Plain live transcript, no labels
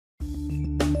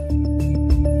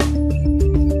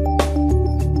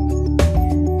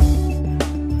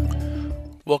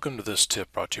Welcome to this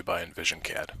tip brought to you by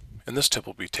EnvisionCAD. In this tip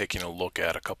we'll be taking a look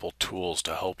at a couple tools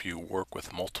to help you work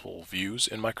with multiple views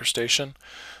in MicroStation.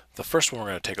 The first one we're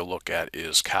going to take a look at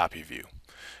is Copy View.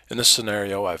 In this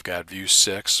scenario I've got view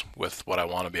 6 with what I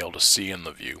want to be able to see in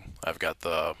the view. I've got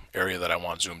the area that I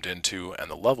want zoomed into and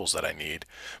the levels that I need,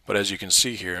 but as you can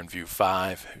see here in view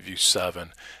 5, view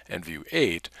 7, and view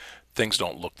 8, things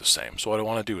don't look the same. So what I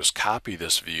want to do is copy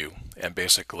this view and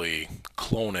basically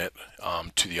clone it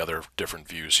to the other different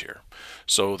views here.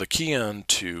 So the key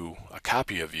to a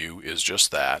copy of view is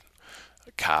just that,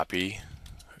 copy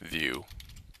view,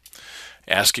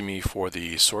 asking me for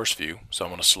the source view. So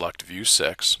I'm going to select view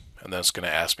 6, and then it's going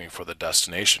to ask me for the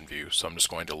destination view. So I'm just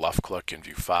going to left click in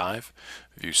view 5,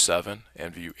 view 7,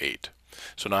 and view 8.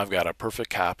 So now I've got a perfect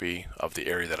copy of the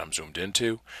area that I'm zoomed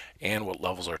into and what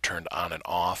levels are turned on and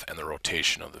off and the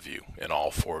rotation of the view in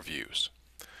all 4 views.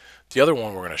 The other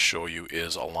one we're going to show you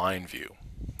is Align View.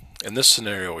 In this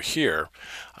scenario here,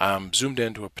 I'm zoomed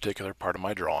into a particular part of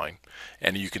my drawing,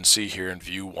 and you can see here in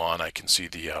view 1 I can see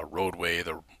the roadway,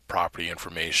 the property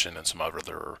information, and some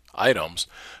other items,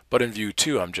 but in view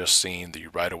 2 I'm just seeing the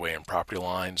right-of-way and property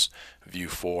lines. View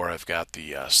 4 I've got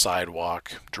the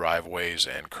sidewalk, driveways,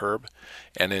 and curb,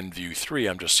 and in view 3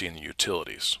 I'm just seeing the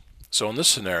utilities. So in this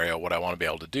scenario what I want to be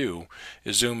able to do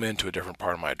is zoom into a different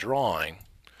part of my drawing,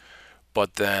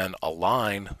 but then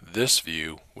align this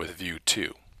view with view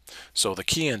 2. So the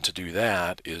key to do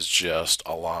that is just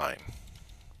align.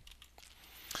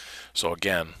 So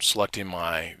again, selecting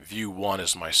my view 1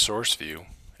 as my source view,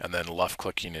 and then left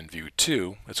clicking in view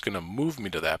 2, it's going to move me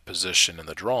to that position in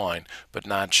the drawing but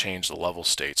not change the level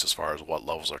states as far as what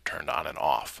levels are turned on and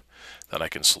off. Then I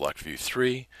can select view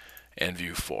 3 and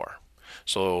view 4.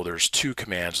 So there's 2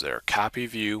 commands there, copy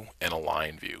view and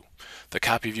align view. The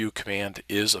copy view command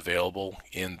is available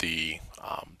in the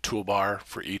toolbar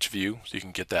for each view, so you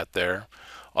can get that there.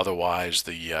 Otherwise,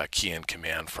 the keyin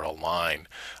command for align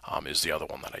is the other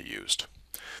one that I used.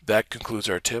 That concludes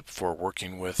our tip for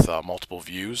working with multiple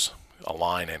views,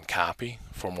 align and copy.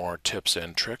 For more tips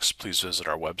and tricks, please visit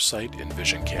our website,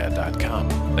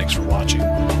 envisioncad.com. Thanks for watching.